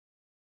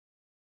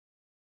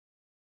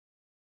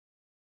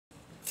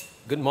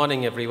Good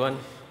morning, everyone.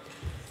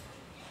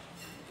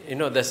 You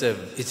know,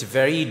 it's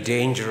very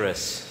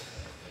dangerous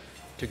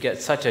to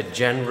get such a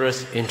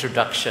generous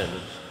introduction,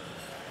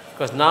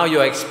 because now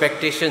your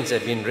expectations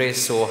have been raised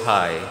so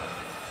high.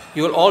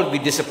 You will all be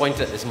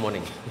disappointed this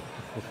morning.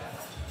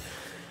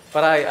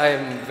 But I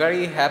am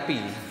very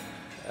happy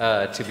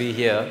to be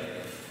here.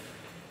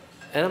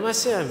 And I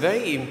must say, I'm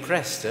very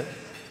impressed.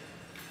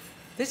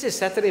 This is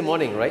Saturday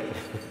morning, right?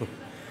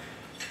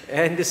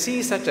 And to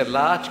see such a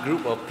large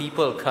group of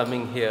people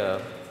coming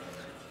here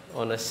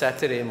on a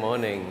Saturday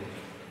morning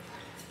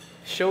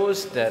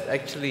shows that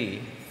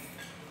actually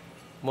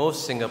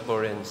most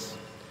Singaporeans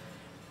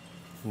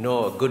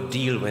know a good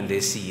deal when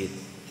they see it.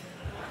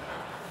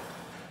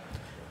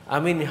 I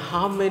mean,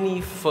 how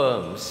many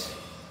firms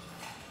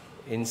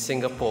in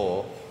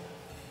Singapore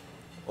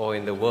or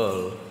in the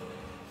world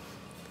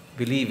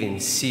believe in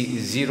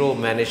zero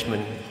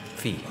management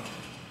fee,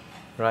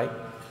 right?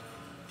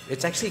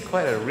 It's actually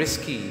quite a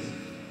risky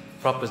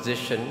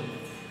proposition,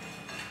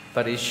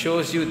 but it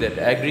shows you that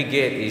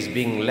Aggregate is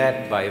being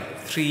led by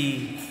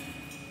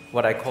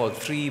what I call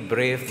three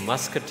brave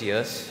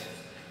musketeers,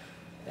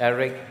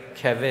 Eric,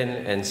 Kevin,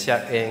 and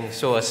Siak Eng.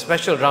 So a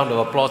special round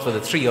of applause for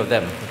the three of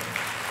them.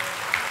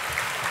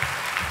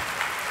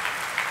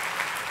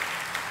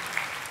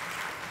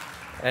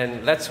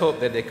 And let's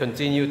hope that they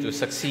continue to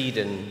succeed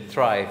and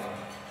thrive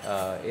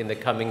in the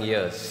coming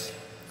years.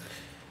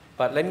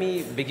 But let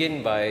me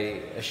begin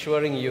by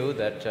assuring you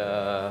that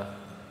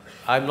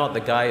I'm not the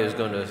guy who's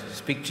going to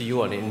speak to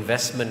you on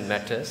investment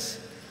matters.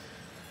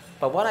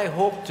 But what I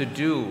hope to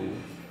do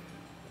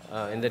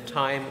in the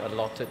time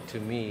allotted to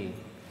me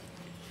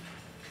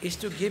is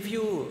to give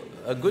you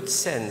a good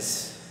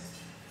sense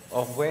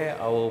of where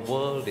our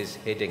world is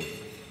heading.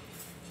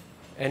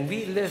 And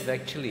we live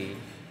actually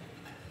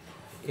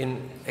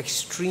in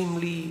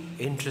extremely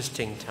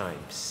interesting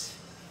times.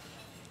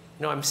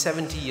 You know, I'm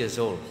 70 years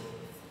old.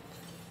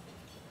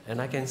 And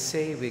I can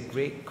say with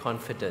great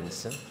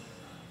confidence,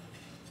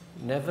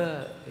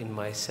 never in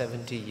my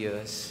 70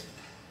 years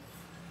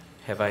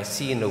have I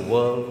seen a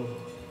world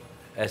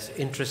as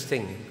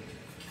interesting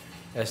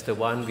as the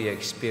one we are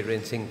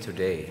experiencing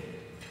today.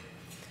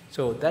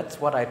 So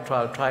that's what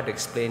I'll try to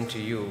explain to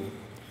you.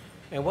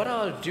 And what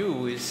I'll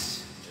do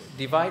is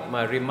divide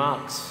my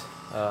remarks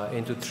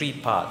into three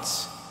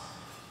parts.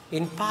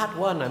 In part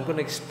one, I'm going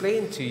to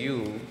explain to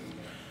you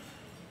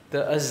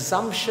the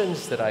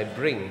assumptions that I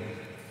bring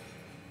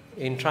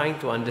in trying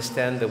to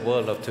understand the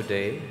world of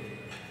today.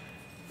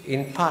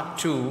 In part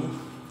two,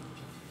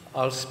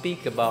 I'll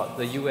speak about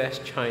the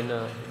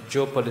US-China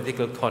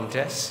geopolitical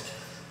contest,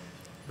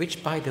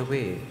 which, by the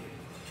way,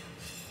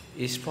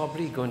 is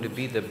probably going to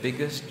be the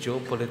biggest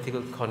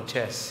geopolitical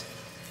contest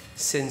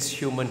since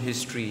human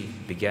history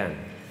began.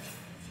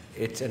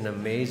 It's an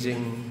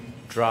amazing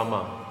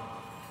drama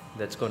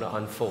that's going to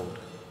unfold.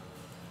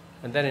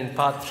 And then in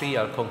part three,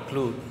 I'll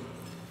conclude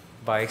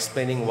by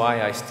explaining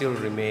why I still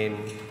remain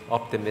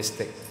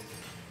optimistic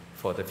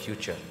for the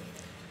future.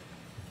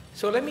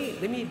 So let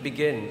me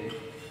begin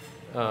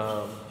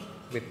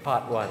with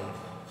part one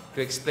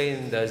to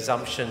explain the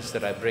assumptions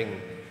that I bring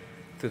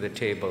to the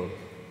table.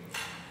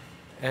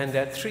 And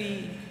there are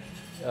three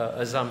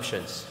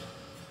assumptions.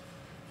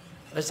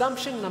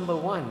 Assumption number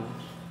one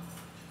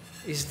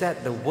is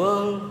that the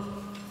world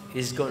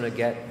is going to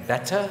get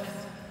better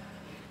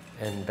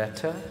and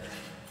better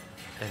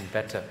and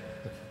better.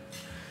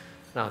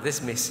 Now,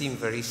 this may seem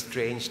very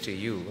strange to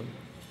you.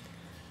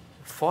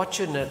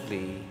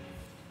 Fortunately,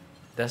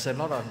 there's a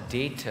lot of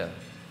data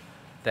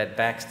that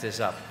backs this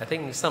up. I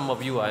think some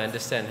of you, I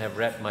understand, have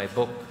read my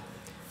book,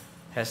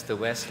 Has the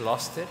West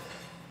Lost It?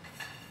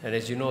 And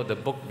as you know, the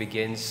book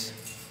begins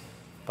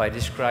by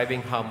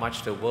describing how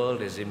much the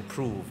world has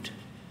improved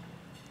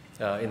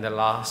in the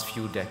last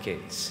few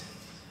decades.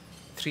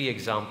 Three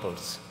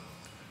examples.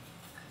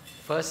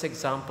 First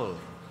example,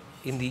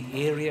 in the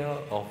area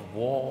of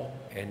war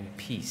and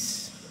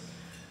peace,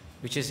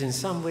 which is in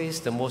some ways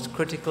the most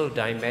critical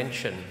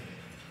dimension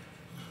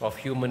of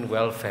human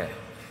welfare,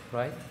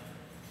 right?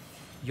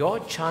 Your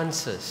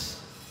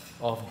chances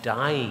of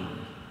dying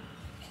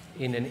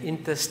in an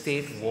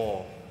interstate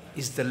war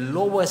is the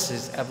lowest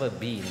it's ever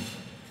been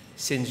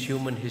since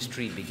human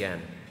history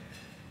began.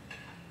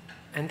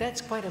 And that's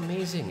quite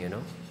amazing, you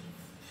know.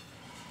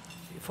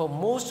 For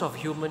most of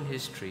human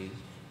history,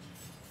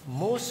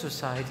 most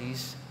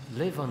societies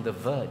live on the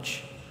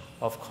verge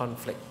of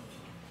conflict.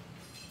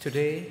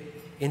 Today,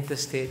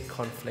 interstate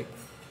conflict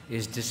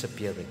is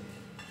disappearing.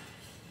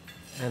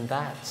 And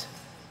that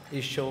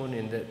is shown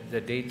in the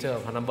data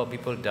of a number of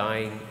people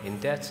dying in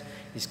deaths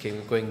is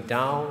going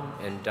down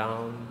and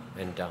down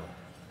and down.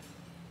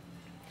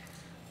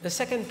 The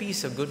second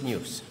piece of good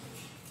news.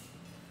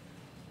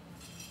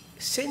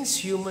 Since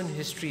human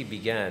history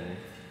began,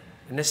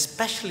 and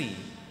especially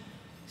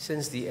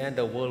since the end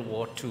of World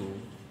War II,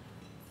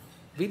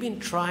 we've been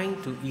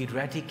trying to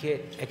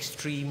eradicate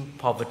extreme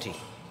poverty.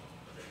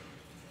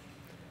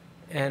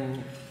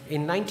 And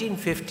in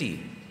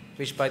 1950,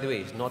 which by the way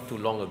is not too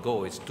long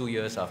ago, it's 2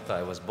 years after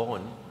I was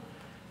born,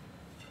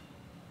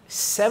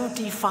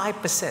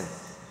 75%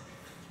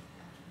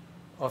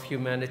 of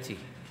humanity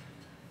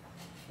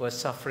was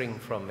suffering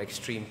from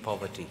extreme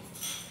poverty.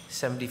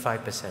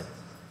 75%.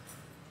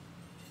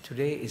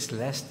 Today it's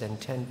less than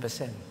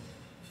 10%.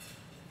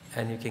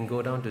 And you can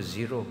go down to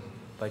zero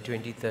by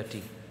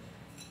 2030.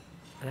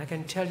 And I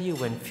can tell you,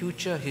 when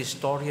future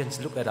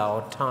historians look at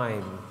our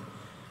time,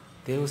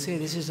 they will say,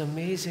 this is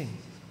amazing.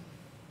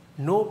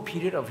 No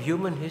period of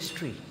human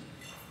history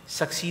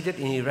succeeded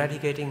in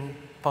eradicating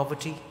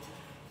poverty,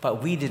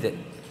 but we did it.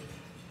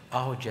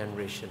 Our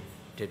generation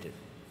did it.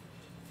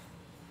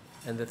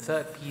 And the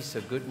third piece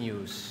of good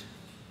news,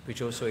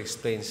 which also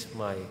explains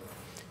my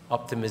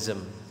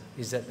optimism,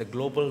 is that the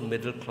global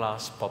middle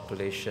class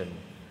population,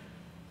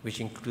 which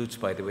includes,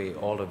 by the way,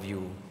 all of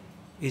you,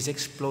 is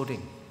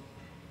exploding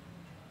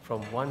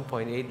from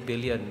 1.8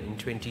 billion in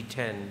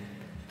 2010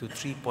 to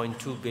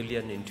 3.2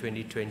 billion in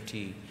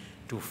 2020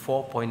 to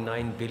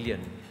 4.9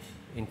 billion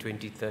in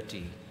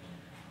 2030,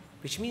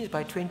 which means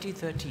by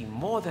 2030,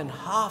 more than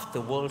half the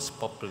world's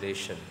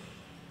population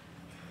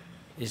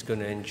is going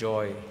to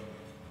enjoy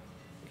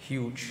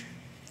huge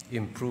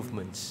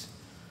improvements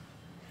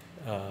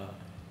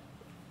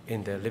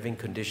in their living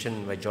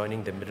condition by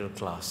joining the middle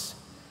class.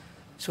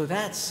 So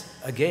that's,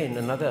 again,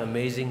 another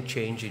amazing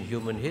change in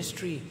human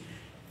history.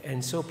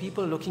 And so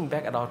people looking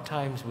back at our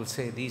times will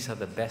say these are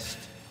the best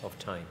of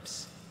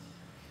times.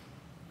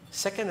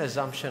 Second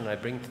assumption I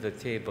bring to the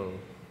table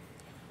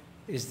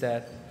is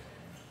that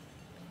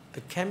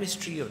the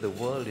chemistry of the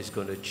world is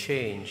going to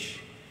change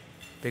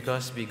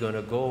because we're going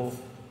to go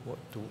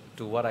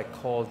to what I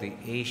call the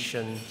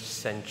Asian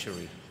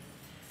century.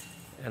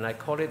 And I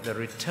call it the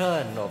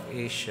return of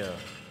Asia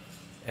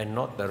and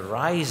not the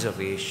rise of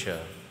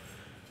Asia,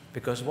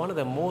 because one of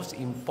the most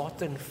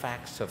important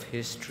facts of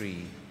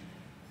history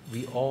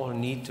we all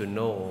need to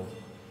know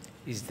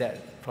is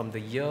that from the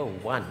year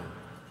 1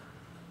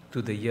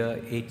 to the year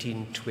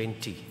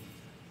 1820,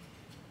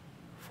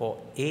 for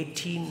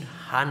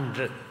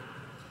 1800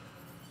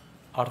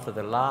 out of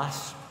the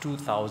last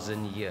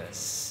 2,000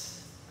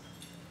 years,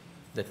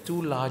 the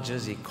two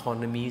largest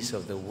economies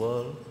of the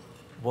world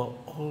were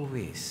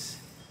always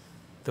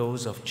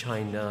those of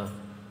China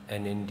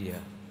and India.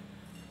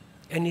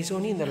 And it's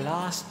only in the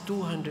last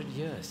 200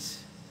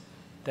 years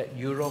that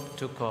Europe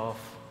took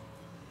off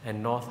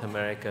and North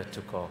America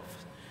took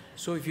off.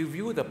 So if you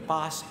view the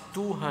past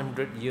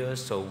 200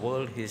 years of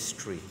world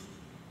history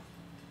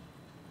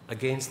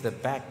against the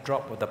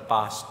backdrop of the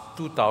past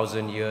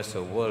 2,000 years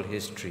of world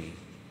history,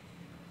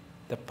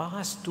 the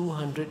past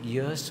 200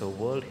 years of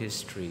world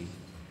history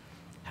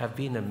have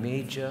been a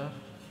major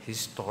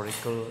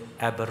historical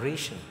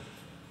aberration.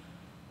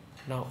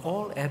 Now,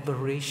 all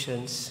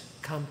aberrations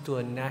come to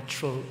a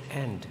natural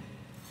end.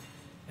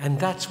 And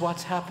that's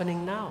what's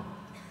happening now.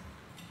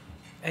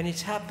 And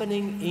it's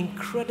happening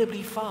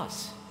incredibly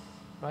fast,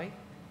 right?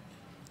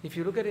 If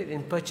you look at it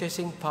in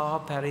purchasing power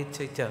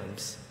parity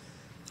terms,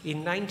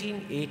 in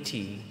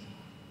 1980,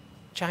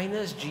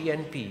 China's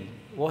GNP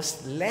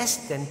was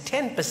less than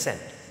 10%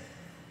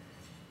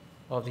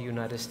 of the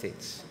United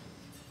States.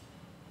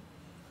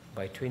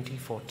 By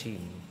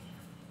 2014,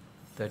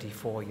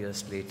 34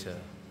 years later,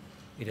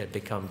 it had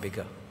become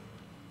bigger.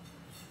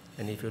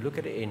 And if you look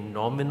at it in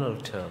nominal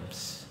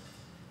terms,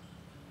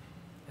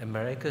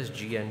 America's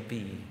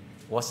GNP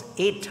was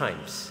 8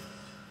 times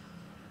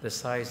the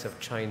size of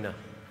China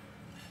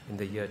in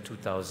the year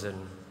 2000.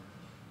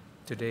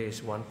 Today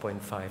is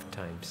 1.5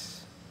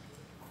 times.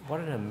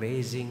 What an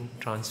amazing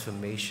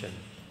transformation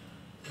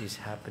is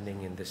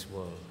happening in this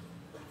world.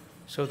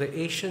 So the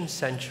Asian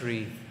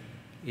century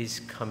is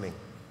coming.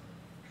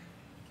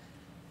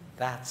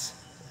 That's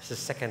the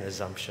second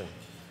assumption.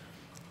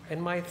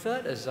 And my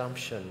third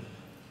assumption,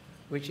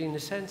 which in a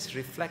sense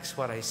reflects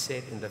what I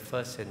said in the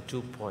first and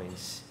 2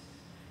 points,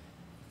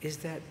 is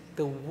that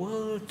the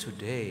world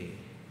today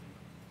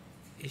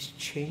is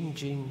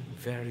changing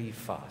very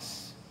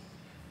fast.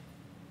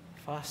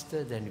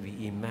 Faster than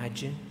we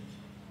imagined,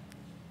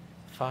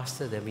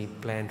 faster than we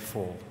planned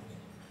for.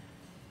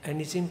 And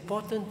it's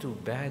important to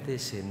bear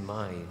this in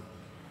mind,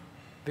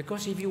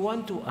 because if you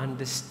want to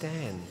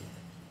understand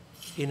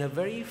in a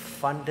very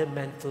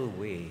fundamental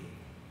way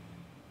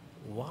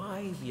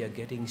why we are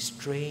getting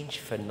strange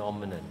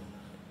phenomenon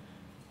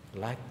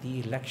like the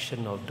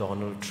election of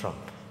Donald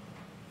Trump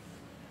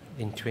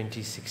in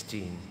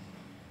 2016,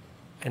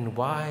 and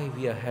why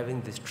we are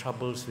having these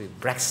troubles with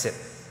Brexit,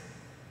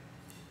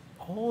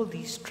 all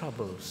these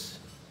troubles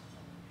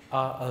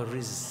are a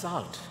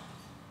result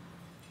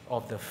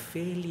of the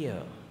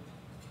failure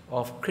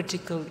of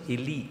critical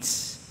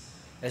elites,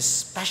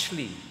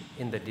 especially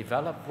in the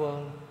developed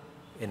world,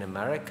 in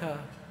America,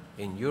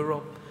 in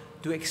Europe,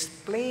 to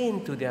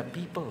explain to their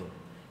people,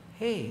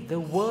 hey, the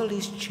world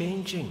is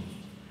changing.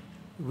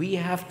 We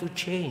have to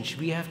change.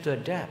 We have to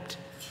adapt.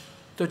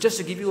 So just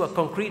to give you a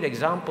concrete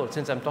example,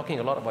 since I'm talking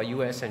a lot about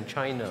US and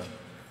China,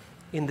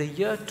 in the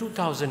year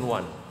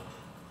 2001,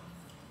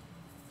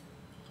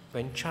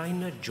 when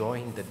China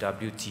joined the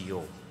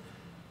WTO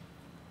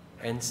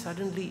and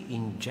suddenly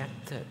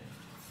injected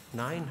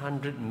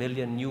 900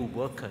 million new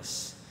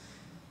workers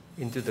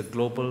into the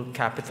global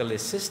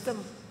capitalist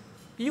system,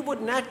 you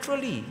would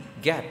naturally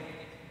get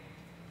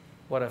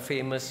what a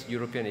famous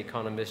European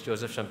economist,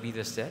 Joseph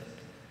Schumpeter, said.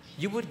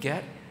 You would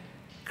get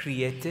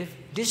creative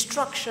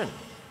destruction.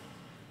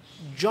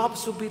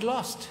 Jobs would be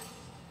lost,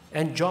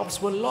 and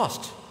jobs were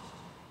lost.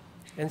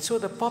 And so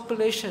the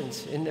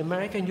populations in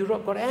America and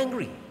Europe got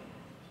angry.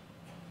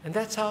 And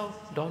that's how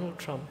Donald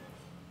Trump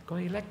got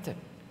elected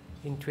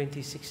in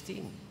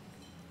 2016.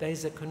 There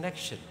is a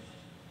connection.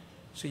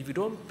 So if you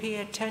don't pay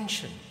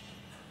attention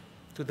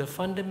to the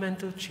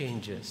fundamental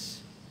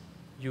changes,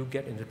 you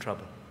get into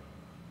trouble.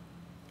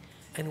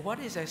 And what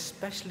is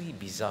especially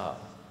bizarre,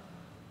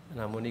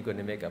 and I'm only going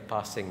to make a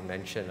passing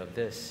mention of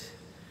this,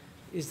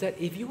 is that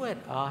if you had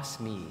asked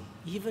me,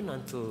 even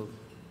until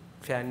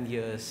 10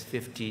 years,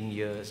 15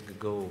 years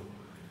ago,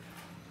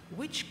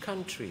 which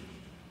country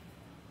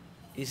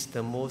is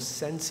the most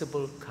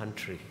sensible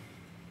country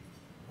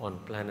on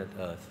planet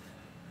Earth,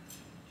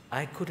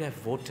 I could have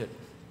voted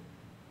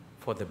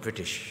for the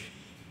British,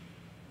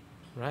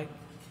 right?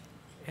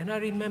 And I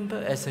remember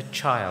as a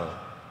child,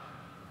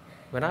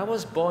 when I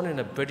was born in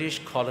a British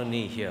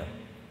colony here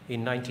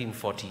in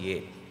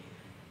 1948,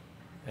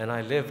 and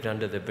I lived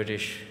under the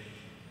British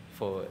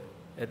for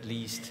at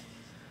least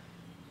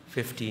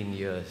 15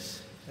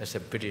 years as a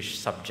British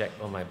subject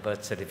on my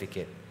birth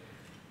certificate,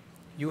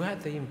 you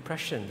had the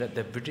impression that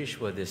the British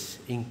were this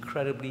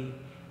incredibly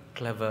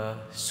clever,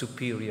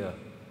 superior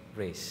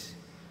race.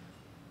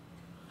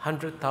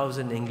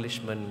 100,000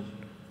 Englishmen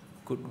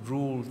could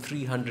rule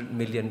 300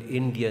 million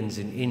Indians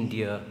in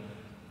India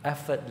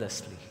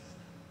effortlessly.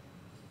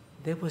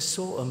 They were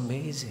so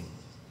amazing.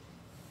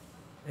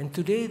 And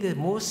today, the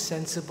most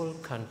sensible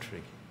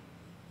country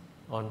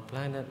on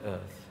planet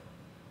Earth,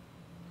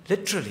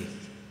 literally,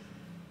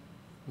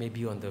 may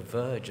be on the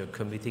verge of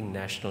committing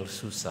national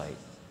suicide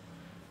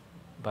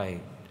by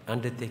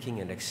undertaking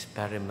an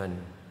experiment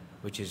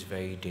which is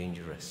very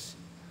dangerous.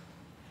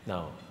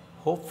 Now,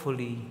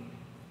 hopefully,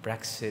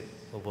 Brexit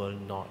will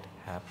not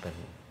happen.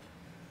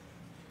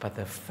 But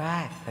the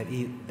fact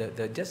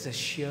that just the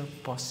sheer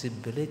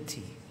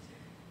possibility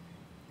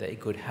that it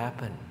could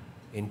happen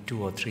in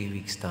 2 or 3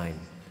 weeks' time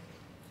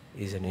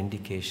is an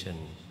indication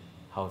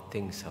how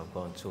things have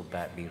gone so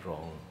badly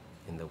wrong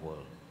in the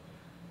world.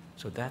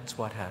 So that's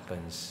what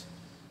happens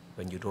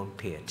when you don't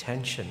pay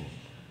attention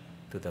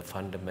to the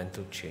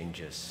fundamental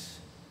changes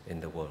in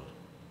the world.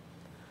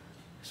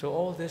 So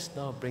all this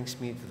now brings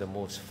me to the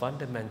most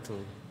fundamental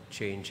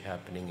change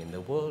happening in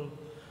the world,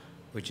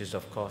 which is,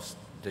 of course,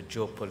 the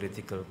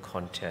geopolitical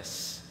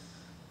contests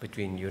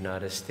between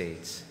United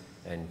States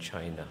and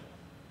China.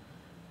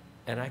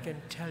 And I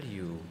can tell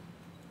you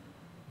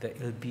that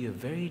it'll be a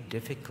very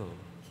difficult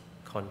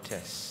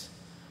contest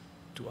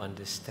to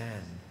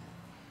understand,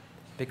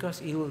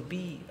 because it will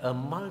be a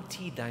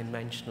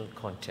multi-dimensional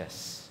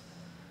contest.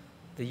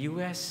 The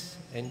US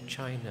and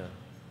China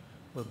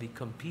will be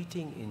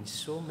competing in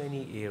so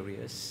many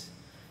areas,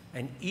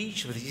 and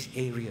each of these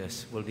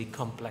areas will be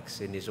complex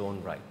in its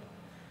own right.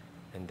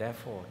 And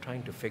therefore,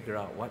 trying to figure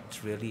out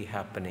what's really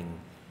happening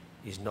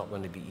is not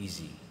going to be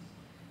easy.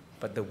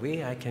 But the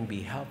way I can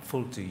be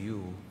helpful to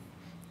you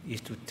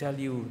is to tell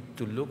you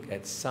to look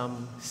at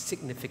some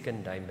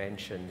significant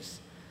dimensions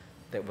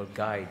that will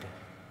guide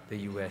the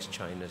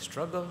US-China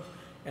struggle.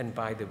 And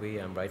by the way,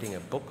 I'm writing a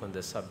book on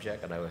the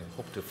subject, and I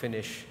hope to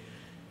finish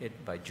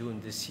it by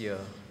June this year.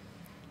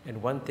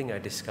 And one thing I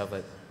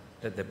discovered,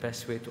 that the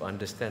best way to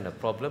understand a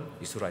problem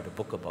is to write a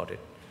book about it.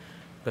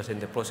 Because in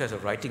the process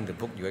of writing the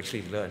book, you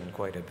actually learn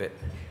quite a bit.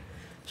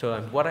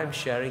 So what I'm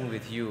sharing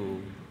with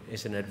you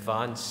is an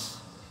advance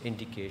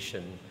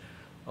indication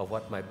of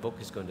what my book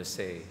is going to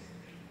say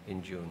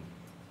in June.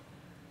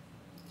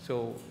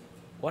 So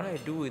what I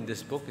do in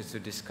this book is to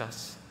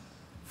discuss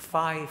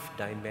 5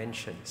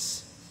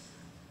 dimensions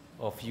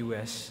of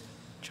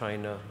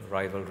US-China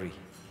rivalry.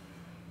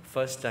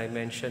 First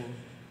dimension,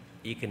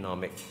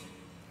 economic.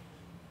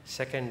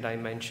 Second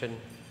dimension,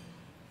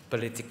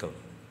 political.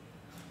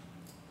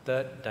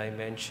 Third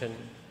dimension,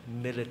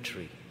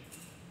 military.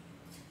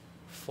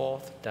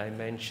 Fourth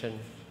dimension,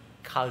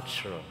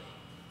 cultural.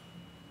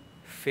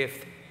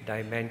 Fifth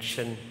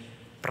dimension,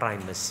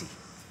 primacy.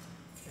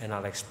 And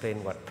I'll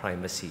explain what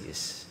primacy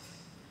is.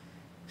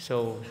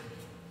 So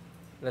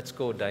let's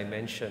go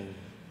dimension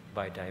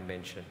by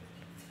dimension.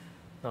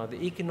 Now,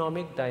 the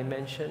economic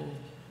dimension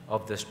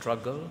of the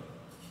struggle,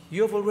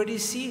 you have already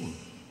seen,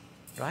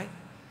 right?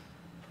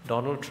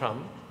 Donald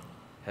Trump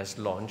has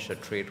launched a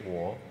trade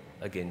war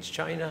against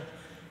China.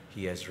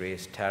 He has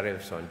raised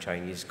tariffs on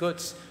Chinese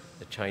goods.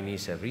 The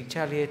Chinese have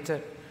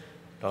retaliated.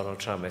 Donald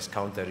Trump has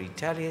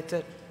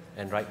counter-retaliated.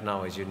 And right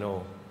now, as you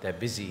know, they're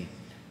busy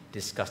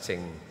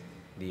discussing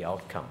the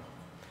outcome,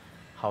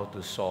 how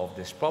to solve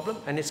this problem,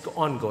 and it's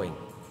ongoing.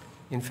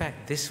 In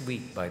fact, this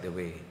week, by the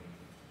way,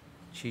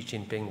 Xi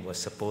Jinping was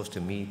supposed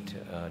to meet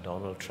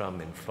Donald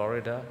Trump in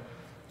Florida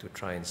to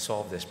try and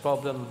solve this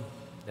problem.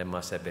 There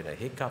must have been a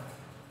hiccup.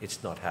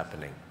 It's not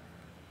happening.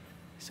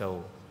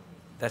 So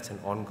that's an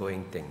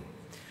ongoing thing.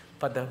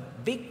 But the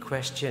big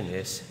question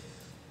is,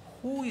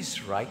 who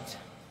is right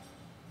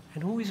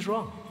And who is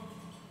wrong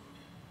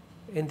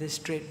in this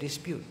trade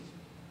dispute?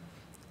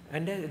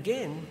 And then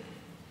again,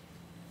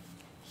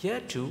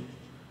 here too,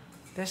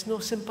 there's no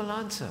simple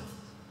answer.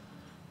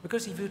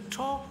 Because if you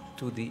talk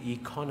to the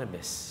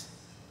economists,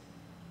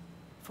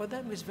 for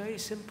them it's very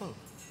simple.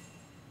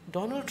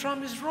 Donald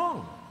Trump is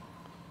wrong.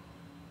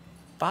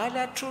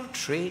 Bilateral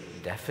trade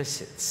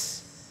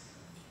deficits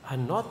are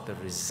not the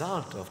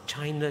result of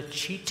China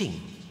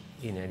cheating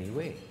in any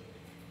way.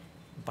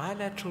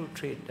 Bilateral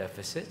trade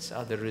deficits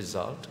are the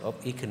result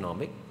of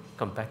economic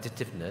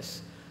competitiveness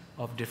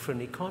of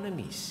different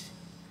economies.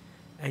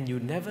 And you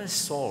never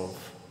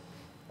solve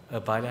a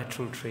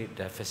bilateral trade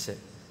deficit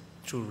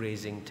through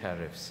raising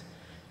tariffs.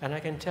 And I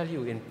can tell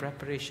you, in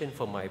preparation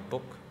for my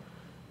book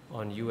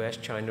on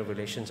US-China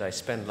relations, I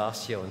spent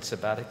last year on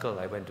sabbatical.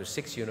 I went to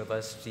 6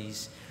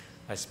 universities.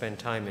 I spent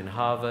time in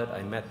Harvard.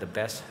 I met the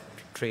best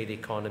trade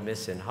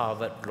economists in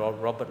Harvard,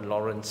 Robert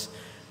Lawrence.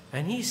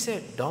 And he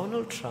said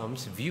Donald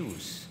Trump's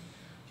views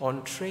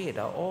on trade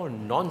are all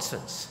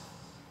nonsense.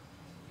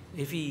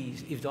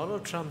 If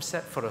Donald Trump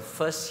sat for a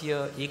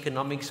first-year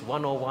economics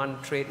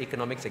 101 trade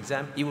economics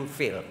exam, he will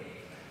fail.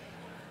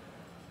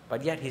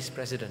 But yet he's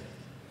president.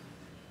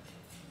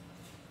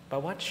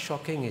 But what's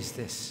shocking is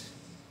this.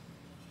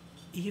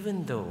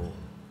 Even though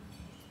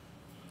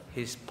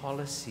his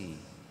policy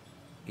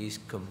is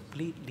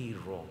completely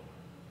wrong,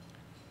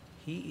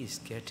 he is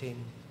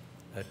getting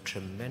a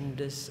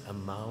tremendous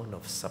amount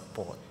of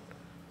support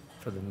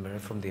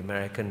from the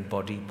American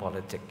body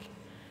politic.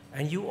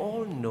 And you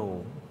all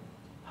know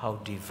how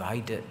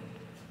divided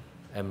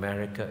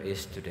America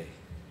is today.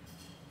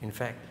 In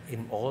fact,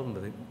 in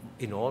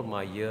all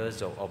my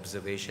years of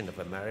observation of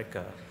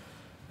America,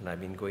 and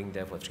I've been going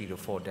there for 3 to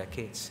 4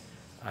 decades,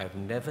 I've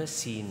never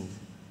seen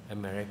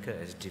America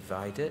as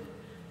divided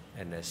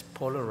and as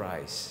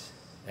polarized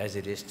as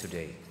it is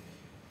today.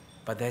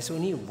 But there's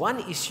only one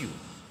issue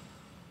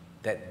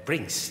that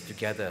brings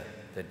together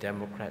the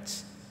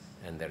Democrats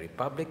and the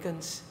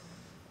Republicans.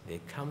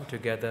 They come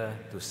together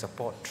to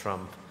support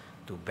Trump,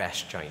 to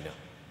bash China.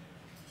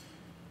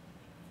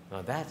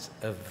 Now that's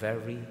a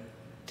very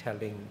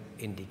telling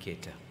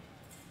indicator.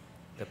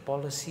 The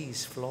policy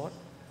is flawed,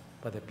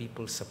 but the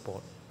people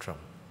support Trump.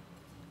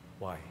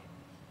 Why?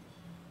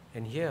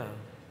 And here,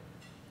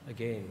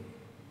 again,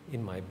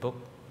 in my book,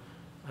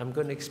 I'm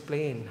going to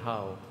explain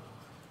how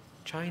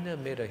China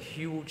made a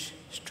huge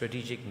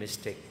strategic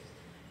mistake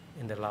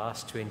in the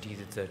last 20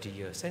 to 30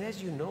 years. And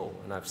as you know,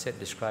 and I've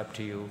described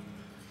to you,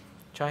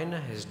 China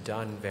has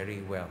done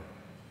very well,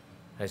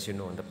 as you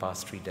know, in the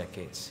past 3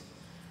 decades.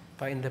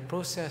 But in the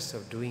process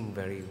of doing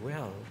very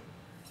well,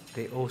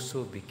 they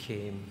also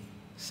became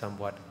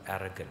somewhat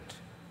arrogant.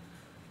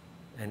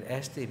 And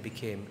as they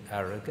became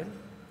arrogant,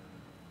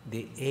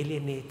 they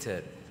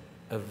alienated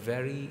a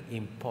very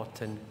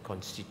important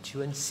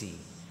constituency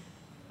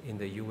in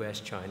the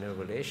US-China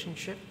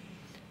relationship,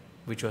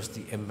 which was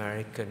the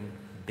American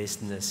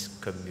business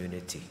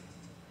community.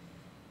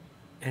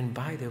 And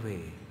by the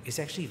way, it's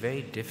actually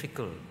very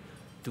difficult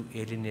to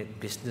alienate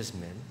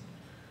businessmen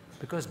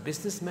because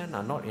businessmen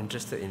are not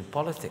interested in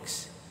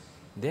politics.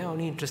 They're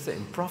only interested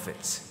in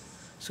profits.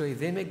 So if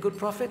they make good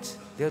profits,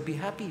 they'll be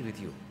happy with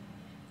you.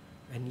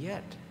 And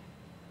yet,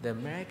 the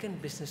American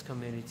business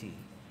community,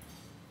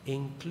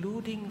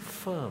 including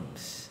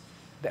firms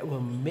that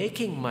were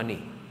making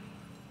money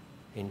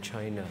in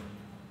China,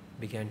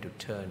 began to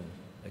turn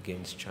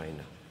against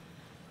China.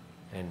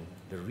 And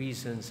the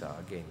reasons are,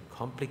 again,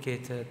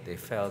 complicated. They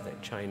felt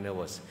that China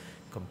was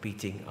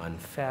competing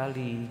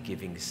unfairly,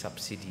 giving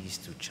subsidies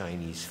to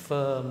Chinese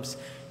firms,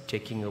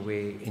 taking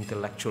away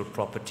intellectual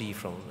property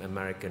from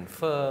American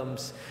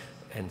firms,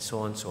 and so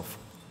on and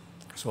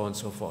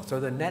so forth. So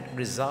the net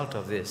result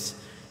of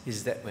this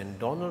is that when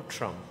Donald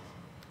Trump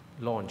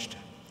launched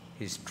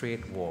his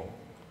trade war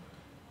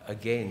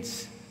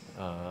against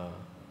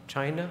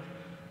China,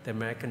 the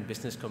American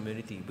business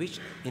community, which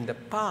in the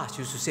past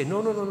used to say,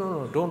 no,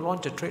 don't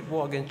launch a trade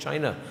war against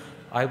China,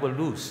 I will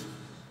lose.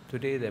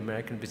 Today, the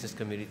American business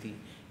community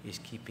is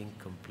keeping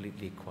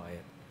completely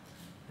quiet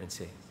and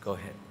say, go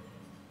ahead,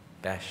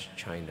 bash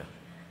China.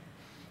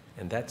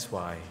 And that's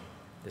why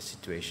the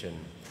situation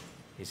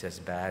is as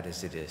bad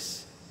as it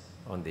is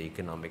on the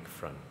economic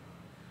front.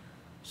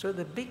 So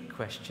the big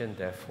question,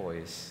 therefore,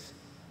 is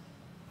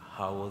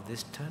how will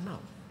this turn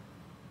out?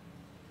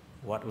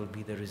 What will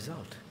be the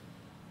result?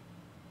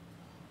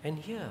 And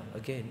here,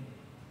 again,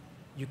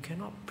 you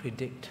cannot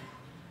predict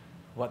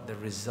what the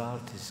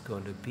result is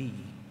going to be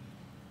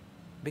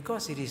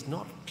because it is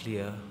not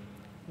clear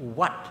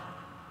what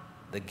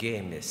the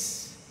game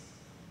is.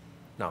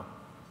 Now,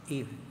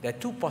 there are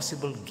 2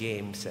 possible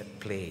games at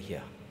play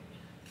here.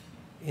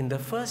 In the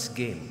first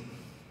game,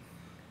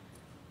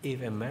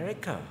 if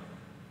America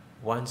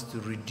wants to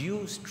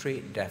reduce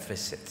trade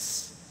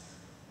deficits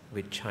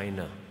with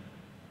China,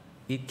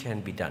 it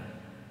can be done.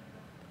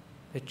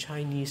 The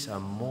Chinese are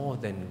more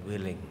than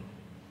willing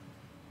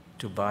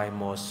to buy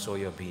more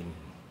soybean.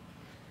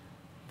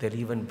 They'll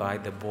even buy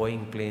the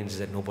Boeing planes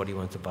that nobody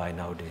wants to buy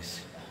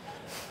nowadays,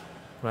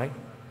 right?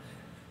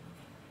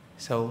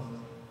 So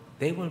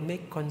They will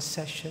make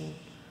concession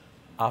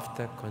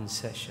after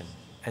concession,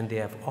 and they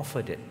have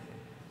offered it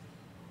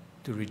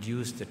to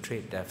reduce the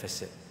trade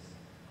deficit.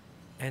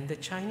 And the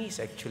Chinese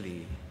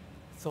actually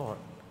thought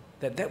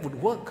that that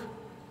would work,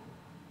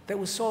 that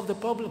would solve the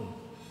problem.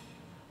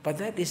 But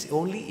that is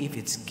only if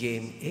it's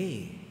game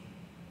A.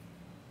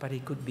 But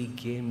it could be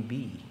game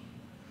B.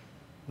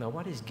 Now,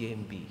 what is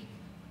game B?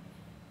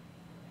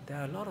 There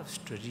are a lot of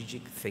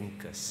strategic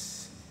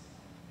thinkers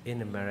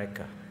in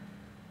America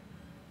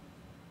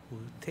who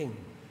think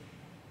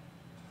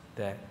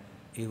that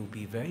it will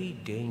be very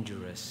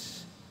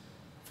dangerous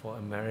for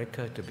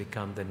America to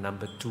become the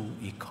number 2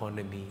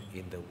 economy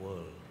in the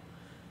world.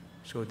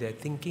 So they're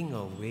thinking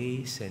of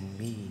ways and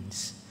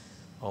means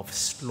of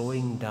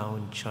slowing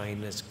down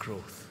China's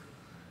growth.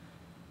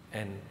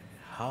 And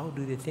how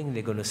do they think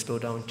they're going to slow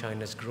down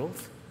China's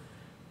growth?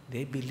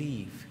 They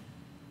believe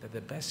that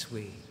the best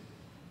way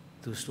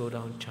to slow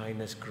down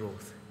China's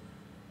growth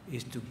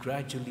is to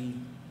gradually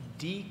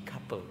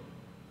decouple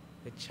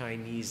the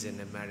Chinese and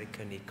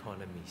American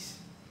economies.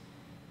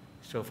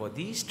 So for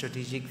these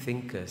strategic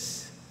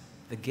thinkers,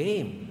 the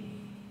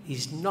game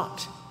is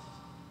not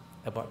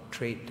about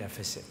trade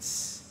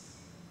deficits.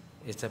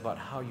 It's about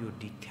how you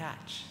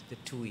detach the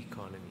 2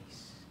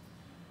 economies.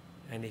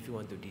 And if you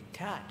want to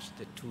detach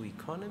the 2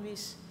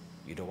 economies,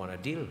 you don't want a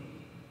deal.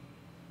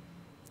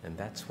 And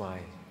that's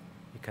why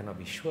you cannot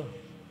be sure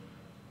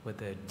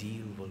whether a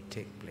deal will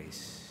take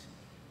place.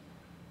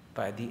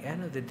 But at the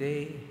end of the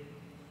day,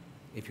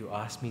 if you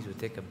ask me to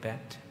take a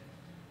bet,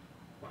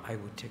 I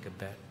would take a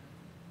bet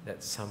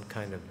that some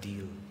kind of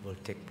deal will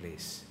take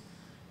place.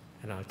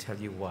 And I'll tell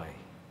you why.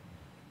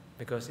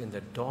 Because in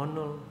the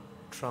Donald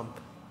Trump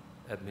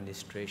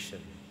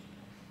administration,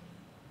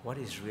 what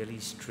is really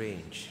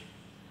strange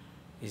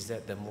is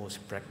that the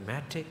most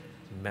pragmatic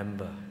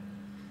member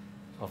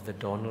of the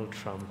Donald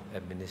Trump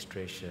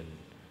administration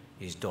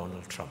is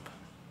Donald Trump.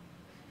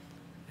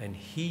 And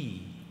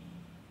he,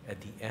 at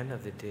the end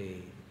of the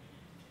day,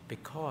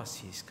 because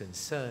he's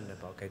concerned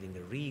about getting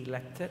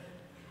re-elected,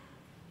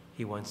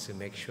 he wants to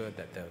make sure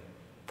that the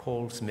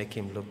polls make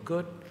him look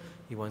good.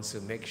 He wants to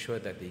make sure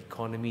that the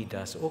economy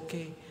does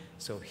okay,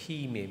 so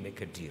he may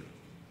make a deal.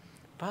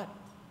 But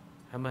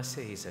I must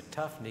say he's a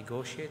tough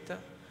negotiator,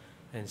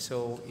 and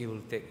so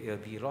it'll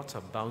be lots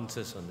of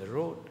bounces on the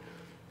road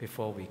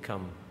before we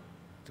come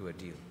to a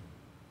deal.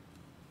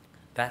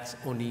 That's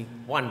only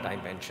one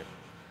dimension.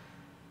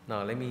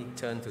 Now let me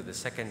turn to the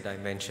second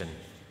dimension.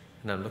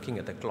 And I'm looking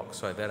at the clock,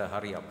 so I better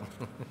hurry up.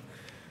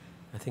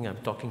 I think I'm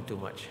talking too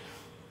much.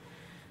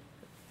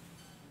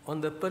 On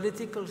the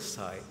political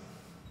side,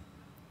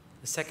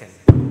 the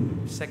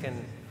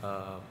second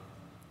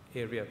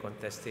area of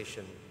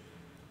contestation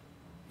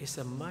is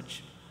a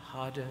much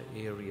harder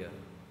area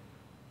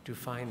to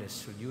find a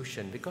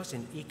solution, because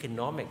in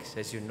economics,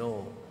 as you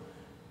know,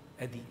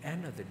 at the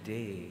end of the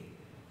day,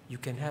 you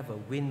can have a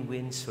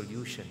win-win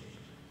solution.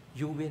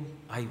 You win,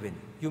 I win.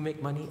 You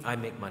make money, I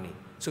make money.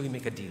 So we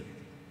make a deal.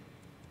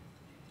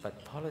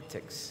 But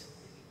politics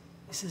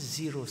is a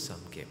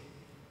zero-sum game.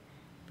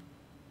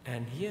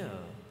 And here,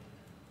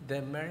 the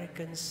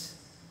Americans,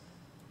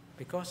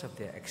 because of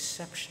their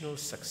exceptional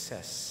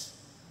success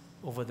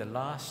over the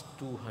last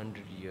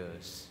 200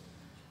 years,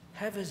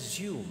 have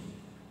assumed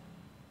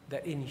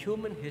that in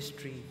human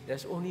history,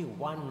 there's only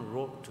one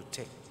road to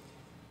take.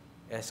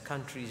 As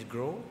countries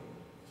grow,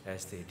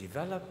 as they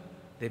develop,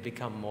 they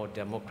become more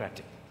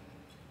democratic.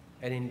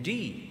 And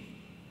indeed,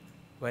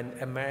 when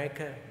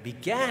America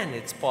began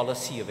its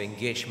policy of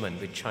engagement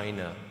with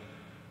China,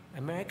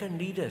 American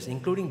leaders,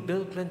 including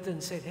Bill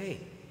Clinton, said, hey,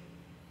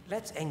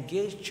 let's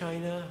engage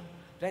China,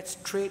 let's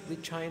trade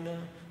with China,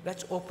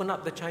 let's open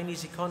up the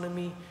Chinese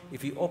economy.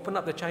 If we open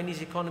up the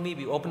Chinese economy,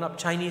 we open up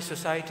Chinese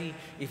society.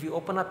 If we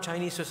open up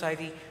Chinese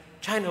society,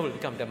 China will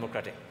become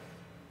democratic.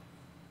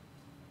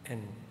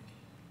 And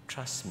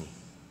trust me,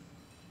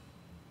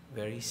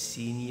 very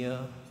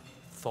senior,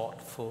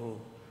 thoughtful,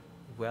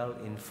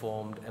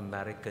 well-informed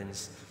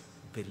Americans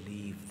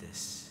believe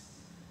this.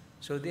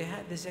 So they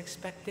had this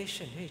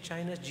expectation, hey,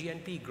 China's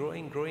GNP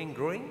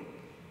growing.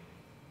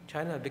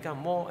 China will become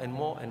more and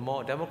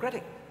more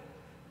democratic.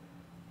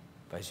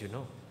 But as you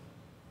know,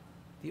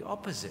 the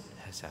opposite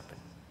has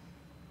happened.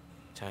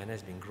 China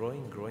has been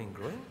growing.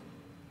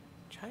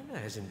 China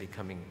hasn't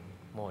becoming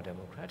more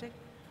democratic.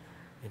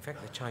 In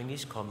fact, the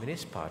Chinese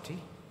Communist Party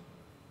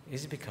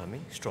is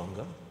becoming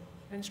stronger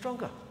and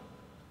stronger.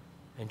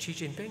 And Xi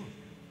Jinping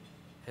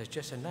has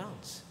just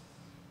announced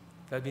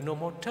there'll be no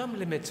more term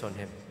limits on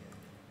him.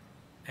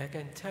 I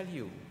can tell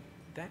you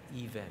that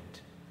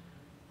event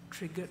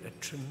triggered a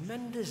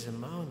tremendous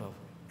amount of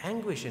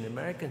anguish in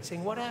Americans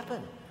saying, what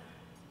happened?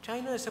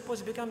 China is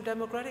supposed to become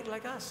democratic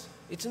like us.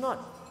 It's not.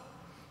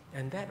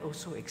 And that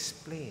also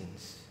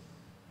explains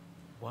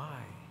why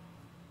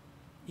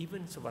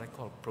even what I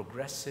call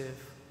progressive,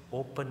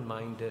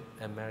 open-minded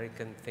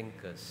American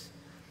thinkers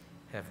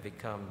have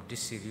become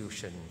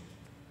disillusioned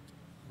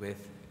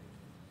with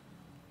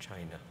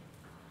China.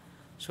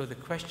 So the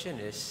question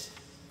is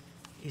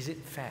it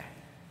fair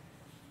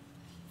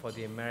for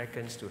the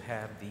Americans to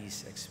have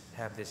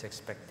this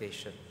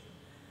expectation.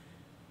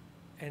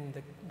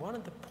 And one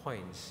of the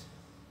points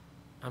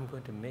I'm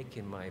going to make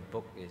in my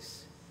book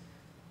is,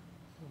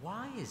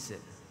 why is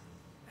it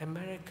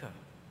America,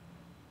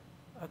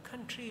 a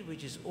country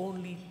which is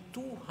only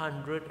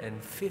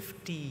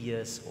 250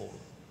 years old,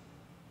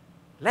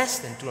 less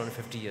than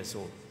 250 years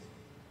old,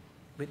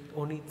 with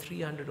only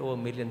 300 over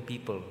million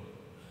people,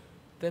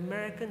 the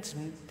Americans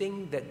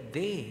think that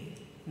they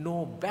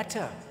know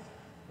better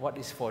what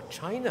is for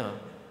China,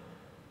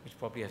 which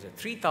probably has a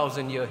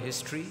 3,000-year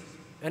history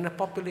and a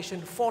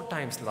population 4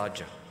 times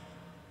larger.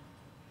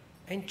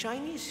 And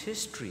Chinese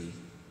history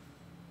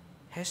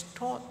has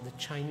taught the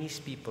Chinese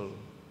people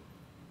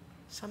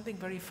something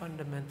very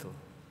fundamental,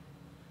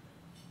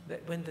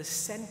 that when the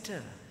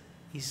center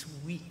is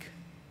weak,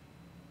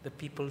 the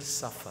people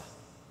suffer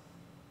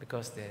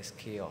because there's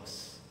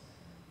chaos.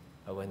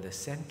 But when the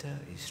center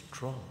is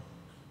strong,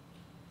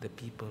 the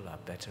people are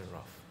better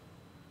off.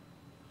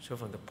 So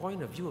from the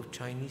point of view of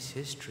Chinese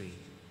history,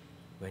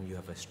 when you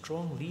have a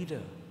strong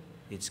leader,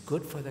 it's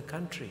good for the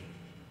country.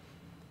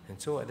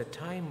 And so at the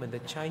time when the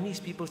Chinese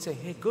people say,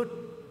 hey, good,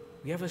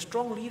 we have a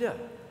strong leader,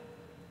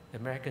 the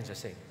Americans are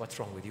saying, what's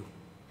wrong with you?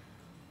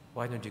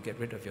 Why don't you get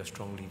rid of your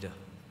strong leader?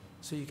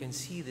 So you can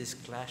see this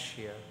clash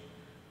here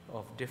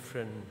of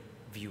different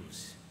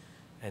views.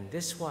 And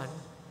this one,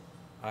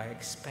 I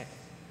expect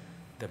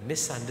the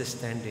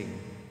misunderstanding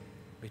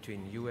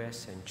between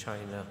US and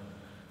China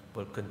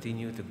will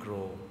continue to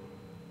grow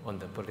on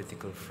the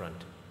political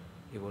front.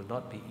 It will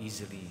not be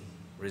easily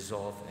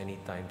resolved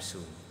anytime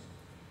soon.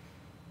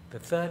 The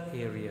third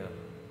area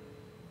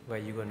where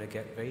you're going to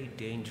get very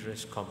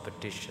dangerous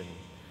competition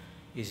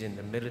is in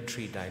the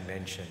military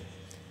dimension.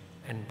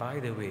 And by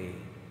the way,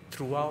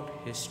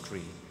 throughout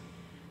history,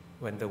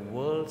 when the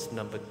world's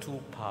number 2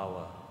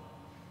 power,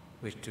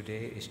 which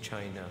today is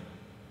China,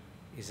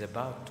 is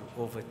about to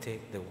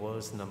overtake the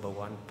world's number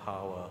 1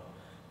 power,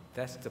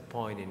 that's the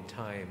point in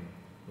time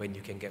when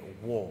you can get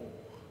war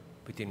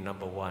between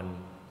number 1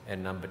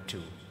 and number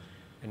 2.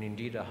 And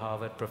indeed, a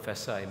Harvard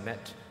professor I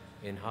met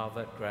in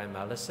Harvard, Graham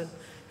Allison,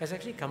 has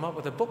actually come up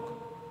with a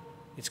book.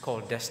 It's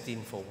called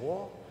Destined for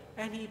War,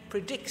 and he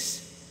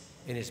predicts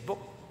in his book,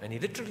 and he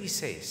literally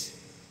says,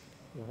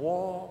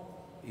 war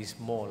is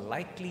more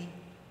likely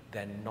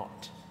than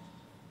not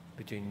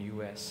between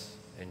US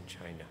and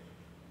China.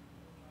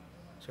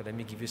 So let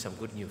me give you some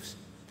good news.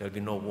 There will be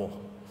no war,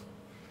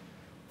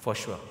 for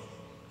sure.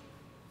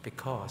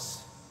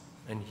 Because,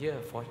 and here,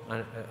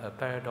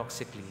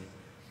 paradoxically,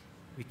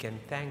 we can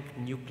thank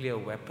nuclear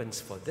weapons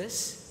for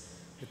this,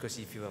 because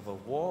if you have a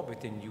war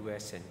between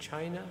US and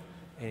China,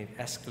 and it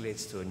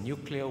escalates to a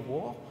nuclear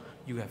war,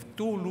 you have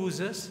 2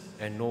 losers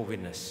and no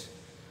winners.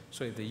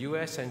 So if the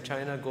US and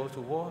China go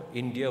to war,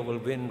 India will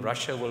win,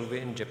 Russia will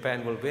win,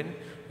 Japan will win,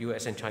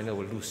 US and China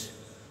will lose.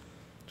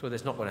 So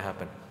that's not going to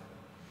happen.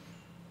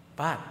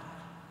 But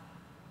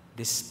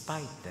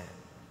despite that,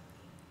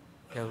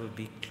 there will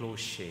be close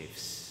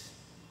shaves.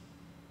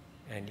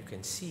 And you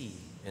can see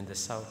in the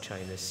South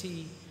China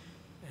Sea,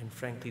 and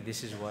frankly,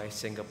 this is why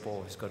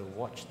Singapore has got to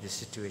watch this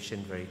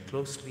situation very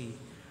closely,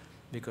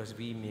 because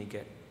we may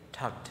get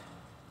tugged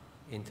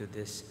into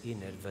this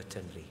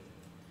inadvertently.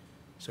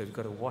 So we've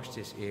got to watch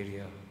this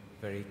area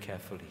very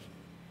carefully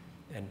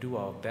and do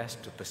our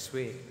best to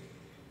persuade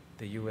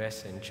the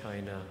US and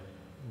China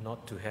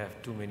not to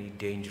have too many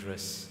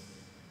dangerous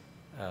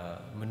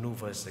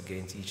maneuvers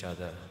against each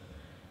other.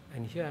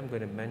 And here I'm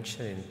going to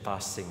mention in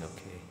passing,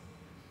 okay?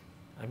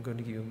 I'm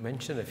going to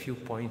mention a few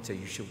points that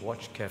you should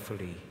watch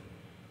carefully.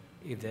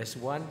 If there's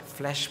one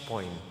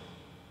flashpoint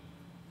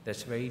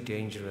that's very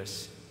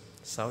dangerous,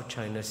 South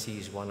China Sea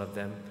is one of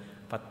them,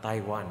 but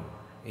Taiwan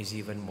is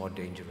even more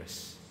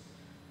dangerous.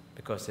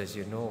 Because as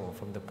you know,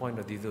 from the point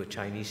of view of the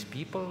Chinese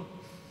people,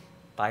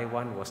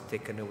 Taiwan was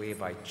taken away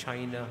by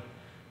China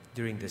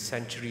during the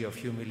century of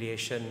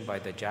humiliation by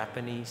the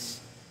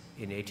Japanese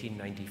in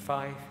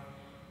 1895,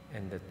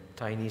 and the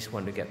Chinese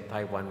want to get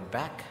Taiwan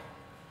back.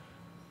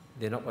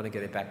 They're not going to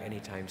get it back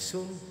anytime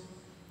soon,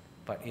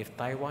 but if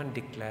Taiwan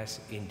declares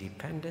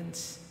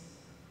independence,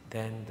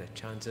 then the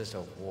chances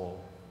of war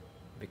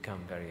become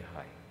very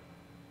high.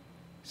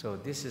 So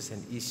this is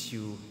an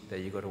issue that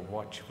you've got to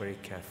watch very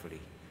carefully.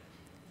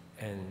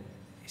 And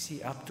you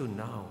see, up to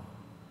now,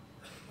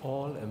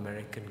 all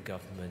American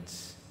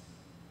governments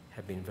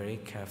have been very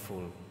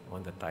careful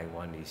on the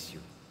Taiwan issue.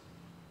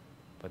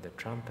 But the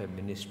Trump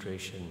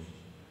administration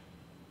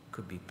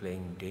could be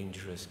playing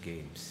dangerous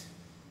games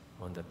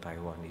on the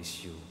Taiwan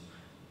issue,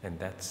 and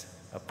that's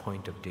a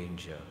point of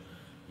danger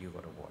you've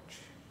got to watch.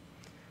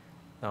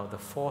 Now, the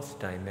fourth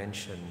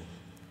dimension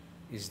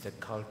is the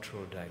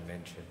cultural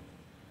dimension.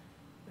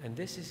 And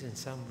this is in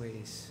some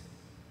ways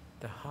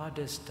the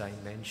hardest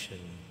dimension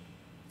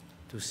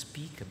to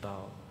speak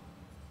about,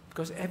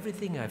 because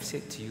everything I've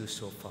said to you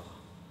so far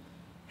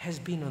has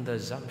been on the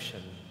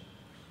assumption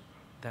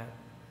that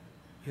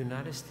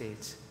United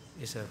States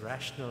is a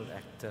rational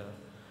actor,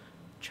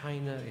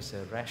 China is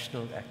a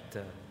rational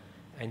actor,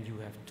 and you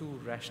have 2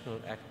 rational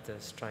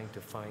actors trying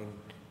to find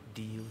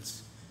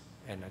deals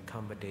and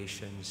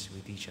accommodations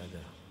with each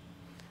other.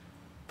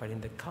 But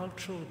in the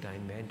cultural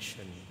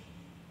dimension,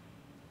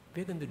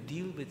 we're going to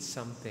deal with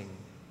something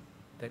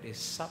that is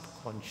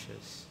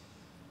subconscious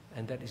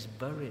and that is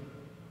buried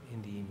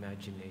in the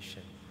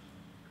imagination.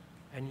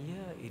 And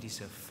here it is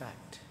a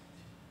fact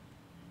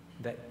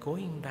that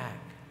going back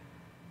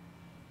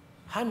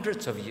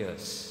hundreds of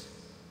years,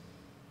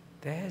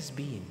 there has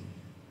been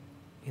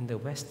in the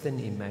Western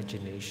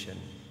imagination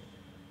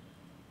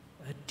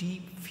a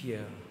deep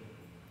fear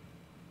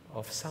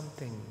of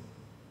something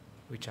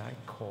which I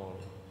call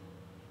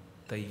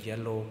the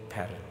yellow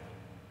peril.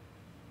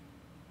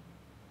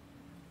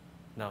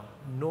 Now,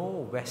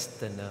 no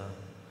Westerner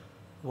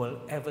will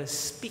ever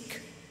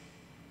speak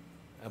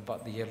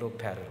about the yellow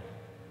peril.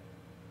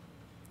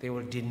 They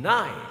will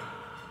deny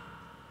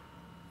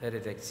that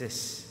it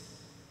exists.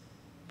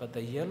 But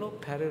the yellow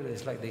peril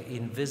is like the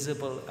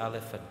invisible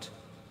elephant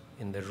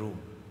in the room.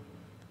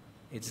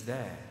 It's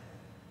there.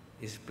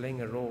 It's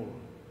playing a role.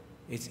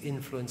 It's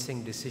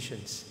influencing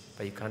decisions,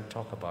 but you can't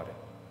talk about it.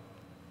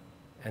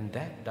 And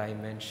that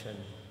dimension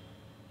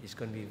is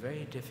going to be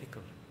very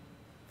difficult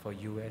for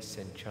US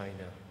and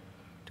China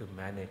to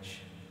manage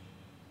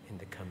in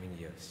the coming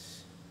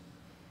years.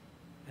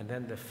 And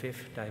then the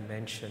fifth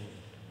dimension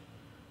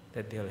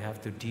that they'll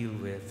have to deal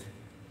with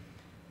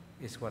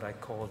is what I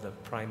call the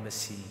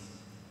primacy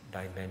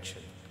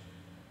dimension.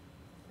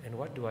 And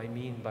what do I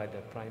mean by the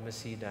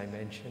primacy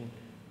dimension?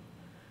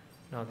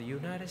 Now, the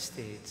United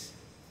States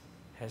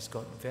has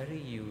got very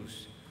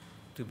used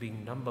to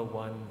being number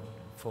one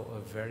for a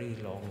very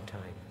long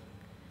time.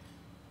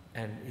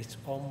 And it's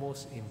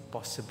almost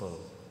impossible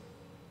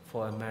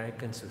for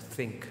Americans to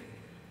think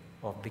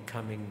of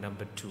becoming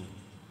number two.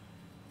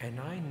 And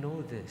I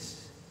know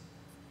this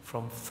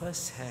from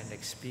first-hand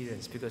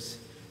experience because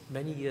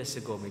many years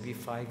ago, maybe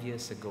 5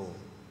 years ago,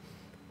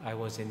 I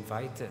was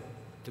invited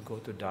to go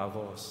to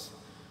Davos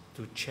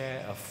to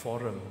chair a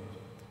forum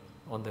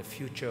on the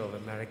future of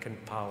American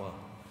power.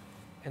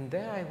 And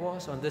there I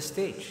was on the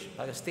stage,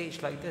 like a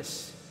stage like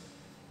this.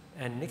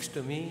 And next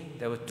to me,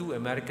 there were two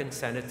American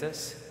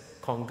senators,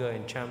 Conger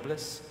and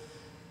Chambliss.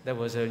 There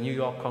was a New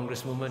York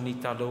Congresswoman,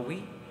 Nita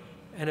Lowey,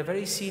 and a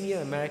very senior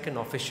American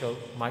official,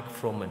 Mike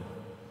Froman.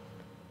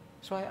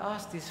 So I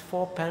asked these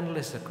four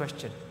panelists a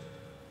question.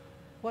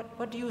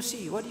 What do you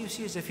see? What do you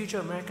see as the future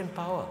of American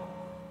power?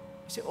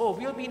 He said, oh,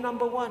 we'll be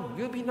number one,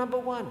 we'll be number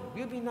one,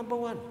 we'll be number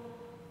one.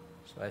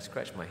 So I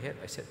scratched my head.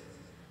 I said,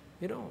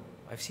 you know,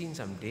 I've seen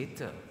some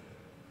data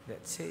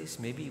that says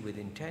maybe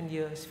within 10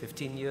 years,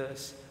 15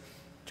 years,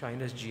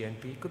 China's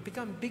GNP could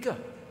become bigger.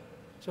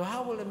 So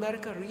how will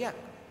America react?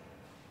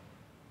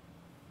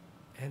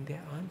 And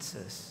their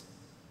answers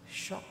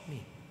shocked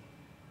me.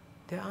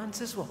 Their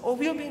answers were, oh,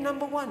 we'll be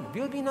number one,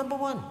 we'll be number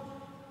one.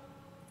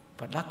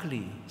 But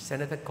luckily,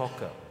 Senator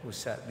Coker, who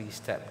sadly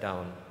stepped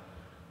down,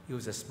 he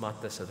was the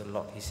smartest of the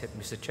lot. He said,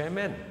 Mr.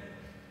 Chairman,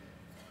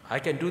 I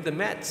can do the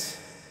maths.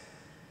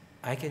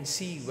 I can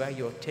see where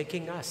you're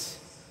taking us.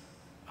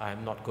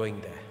 I'm not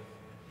going there.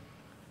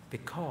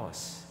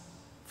 Because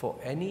for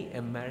any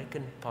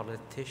American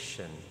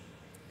politician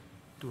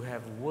to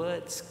have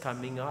words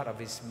coming out of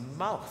his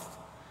mouth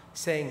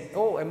saying,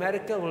 oh,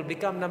 America will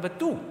become number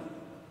two,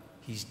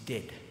 he's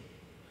dead.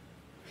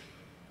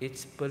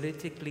 It's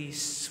politically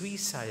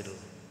suicidal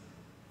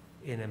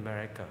in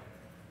America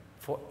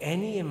for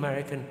any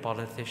American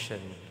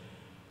politician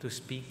to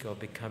speak of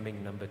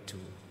becoming number two.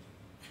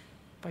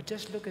 But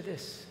just look at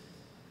this.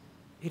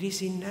 It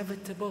is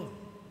inevitable.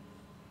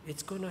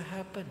 It's going to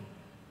happen.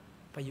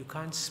 But you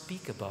can't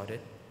speak about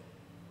it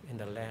in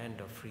the land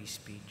of free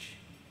speech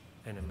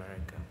in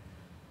America.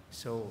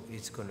 So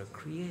it's going to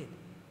create,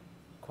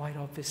 quite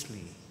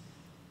obviously,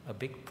 a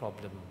big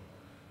problem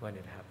when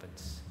it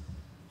happens.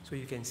 So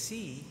you can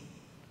see,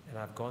 and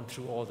I've gone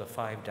through all the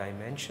 5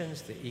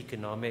 dimensions, the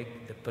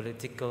economic, the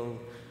political,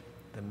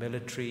 the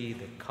military,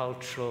 the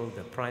cultural,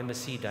 the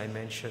primacy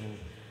dimension.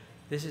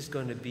 This is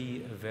going to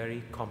be a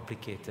very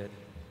complicated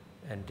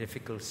and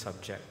difficult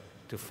subject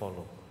to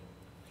follow.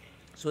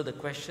 So the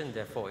question,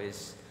 therefore,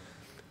 is,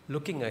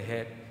 looking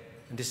ahead,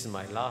 and this is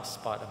my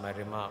last part of my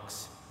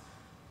remarks,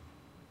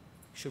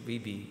 should we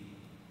be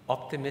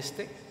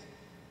optimistic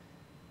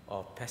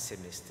or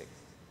pessimistic?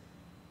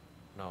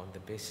 Now, on the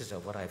basis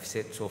of what I've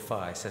said so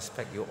far, I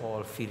suspect you're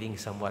all feeling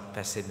somewhat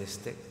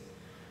pessimistic.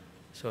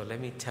 So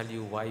let me tell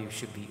you why you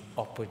should be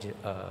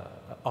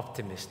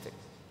optimistic.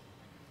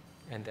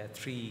 And there are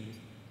 3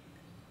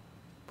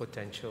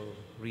 potential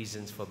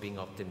reasons for being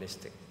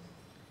optimistic.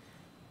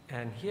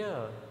 And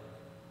here,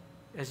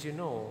 as you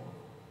know,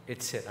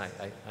 it said,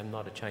 I'm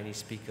not a Chinese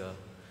speaker,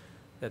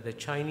 that the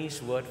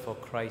Chinese word for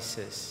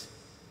crisis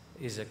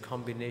is a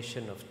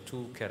combination of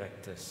 2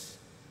 characters,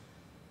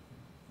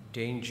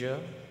 danger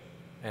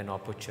and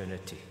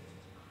opportunity.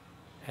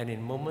 And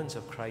in moments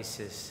of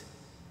crisis,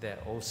 there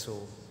are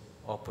also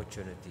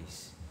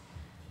opportunities.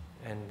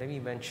 And let me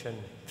mention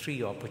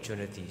 3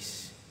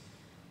 opportunities.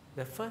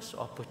 The first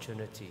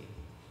opportunity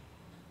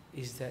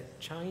is that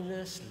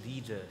China's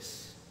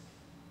leaders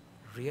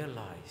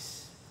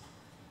realize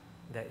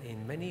that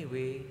in many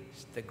ways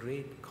the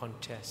great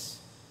contest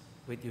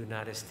with the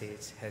United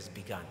States has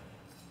begun.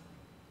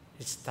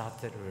 It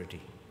started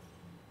already.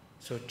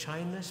 So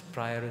China's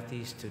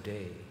priorities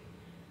today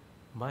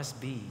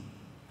must be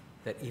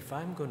that if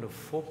I'm going to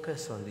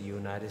focus on the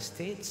United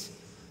States,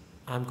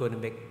 I'm going to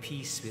make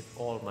peace with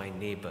all my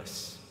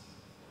neighbors.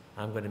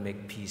 I'm going to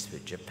make peace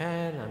with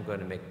Japan, I'm going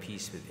to make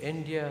peace with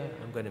India,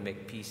 I'm going to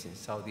make peace in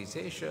Southeast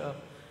Asia.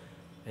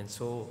 And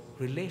so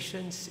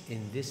relations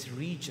in this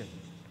region,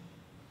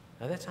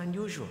 now that's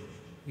unusual.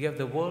 We have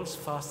the world's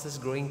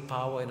fastest growing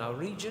power in our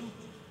region,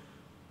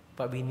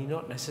 but we need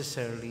not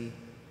necessarily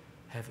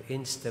have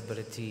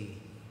instability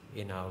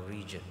in our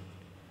region.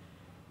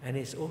 And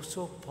it's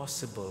also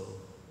possible,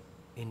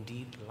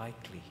 indeed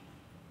likely,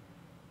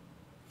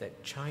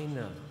 that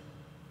China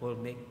will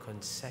make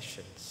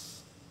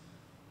concessions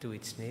to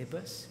its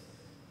neighbors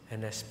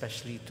and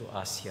especially to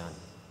ASEAN.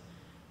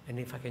 And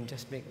if I can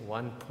just make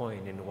one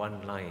point in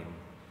one line,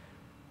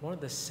 one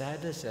of the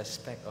saddest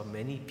aspects of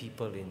many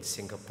people in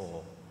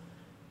Singapore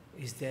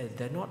is that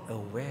they're not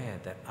aware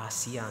that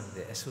ASEAN,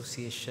 the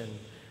Association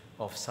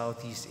of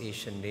Southeast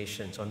Asian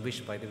Nations, on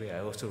which, by the way, I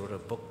also wrote a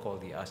book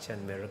called The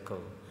ASEAN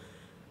Miracle.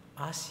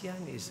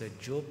 ASEAN is a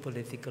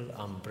geopolitical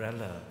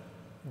umbrella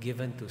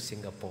given to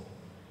Singapore.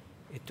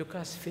 It took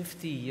us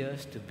 50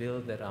 years to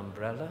build that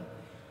umbrella.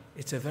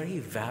 It's a very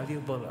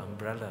valuable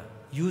umbrella.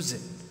 Use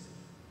it,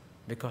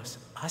 because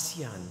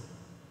ASEAN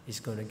is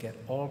going to get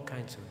all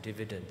kinds of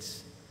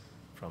dividends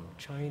from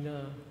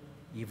China,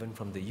 even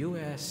from the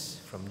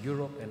US, from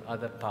Europe and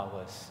other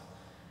powers.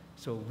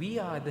 So we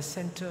are at the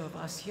center of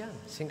ASEAN,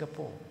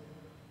 Singapore.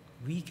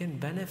 We can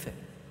benefit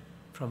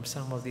from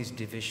some of these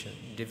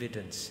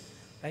dividends.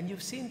 And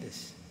you've seen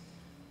this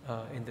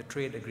in the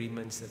trade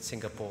agreements that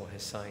Singapore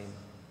has signed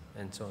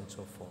and so on and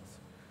so forth.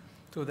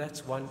 So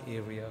that's one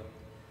area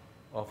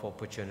of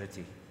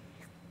opportunity.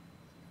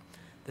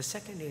 The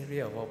second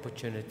area of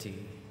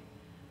opportunity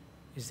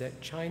is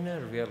that China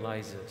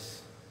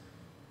realizes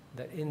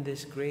that in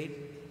this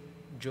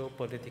great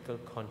geopolitical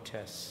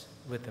contest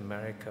with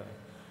America,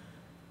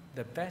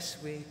 the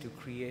best way to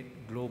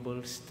create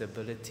global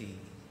stability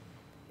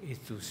is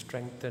to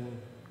strengthen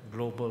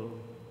global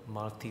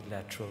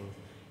multilateral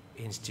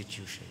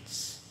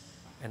institutions.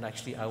 And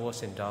actually, I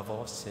was in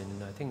Davos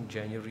in, I think,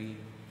 January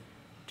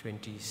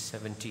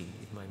 2017,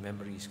 if my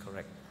memory is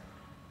correct,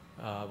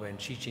 when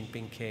Xi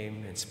Jinping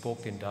came and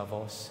spoke in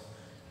Davos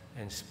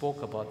and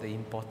spoke about the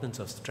importance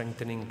of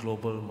strengthening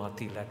global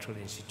multilateral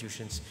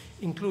institutions,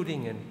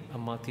 including a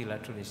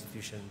multilateral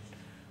institution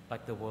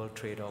like the World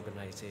Trade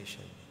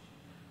Organization.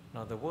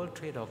 Now, the World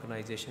Trade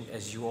Organization,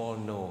 as you all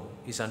know,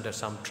 is under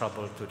some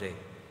trouble today.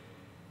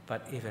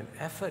 But if an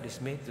effort is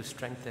made to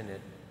strengthen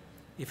it,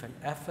 if an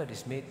effort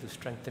is made to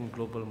strengthen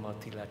global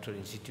multilateral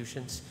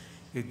institutions,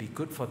 it will be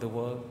good for the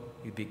world,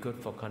 it will be good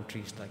for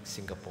countries like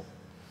Singapore.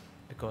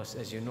 Because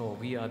as you know,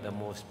 we are the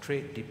most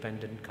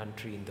trade-dependent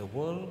country in the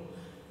world.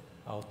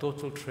 Our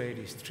total trade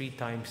is 3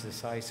 times the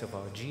size of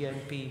our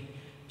GNP,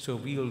 so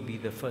we will be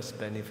the first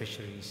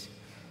beneficiaries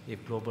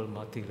if global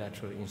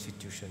multilateral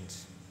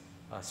institutions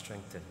are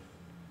strengthened.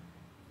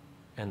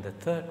 And the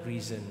third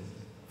reason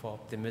for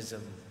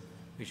optimism,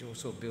 which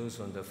also builds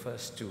on the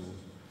first two,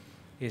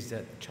 is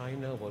that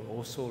China will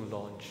also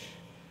launch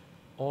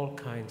all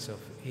kinds of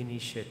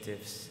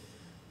initiatives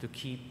to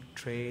keep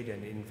trade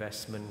and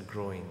investment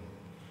growing.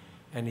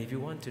 And if you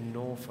want to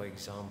know, for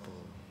example,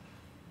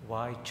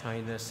 why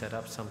China set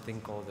up something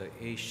called the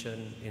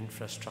Asian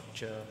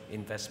Infrastructure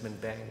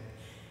Investment Bank,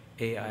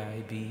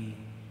 AIIB,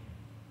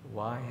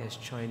 why has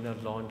China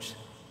launched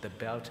the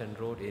Belt and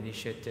Road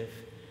Initiative,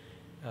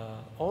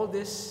 all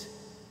this,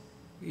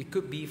 it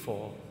could be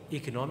for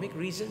economic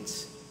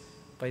reasons,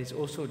 but it's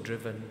also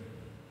driven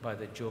by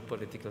the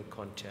geopolitical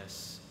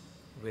contest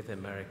with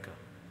America.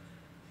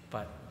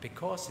 But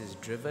because it's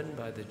driven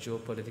by the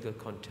geopolitical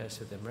contest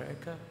with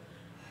America,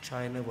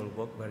 China will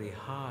work very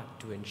hard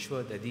to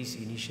ensure that these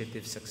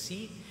initiatives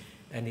succeed.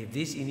 And if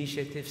these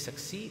initiatives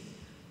succeed,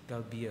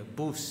 there'll be a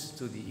boost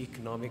to the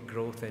economic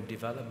growth and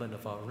development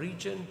of our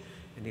region.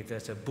 And if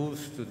there's a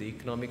boost to the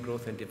economic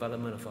growth and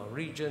development of our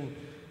region,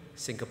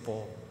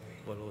 Singapore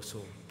will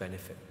also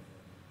benefit.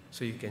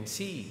 So you can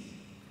see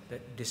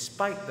that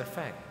despite the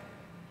fact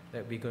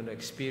that we're going to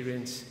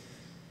experience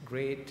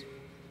great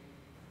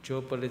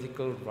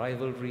geopolitical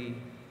rivalry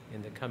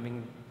in the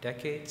coming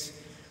decades,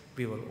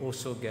 we will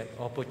also get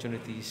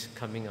opportunities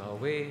coming our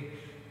way.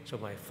 So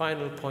my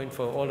final point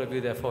for all of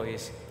you, therefore,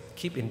 is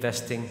keep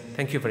investing.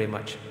 Thank you very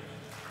much.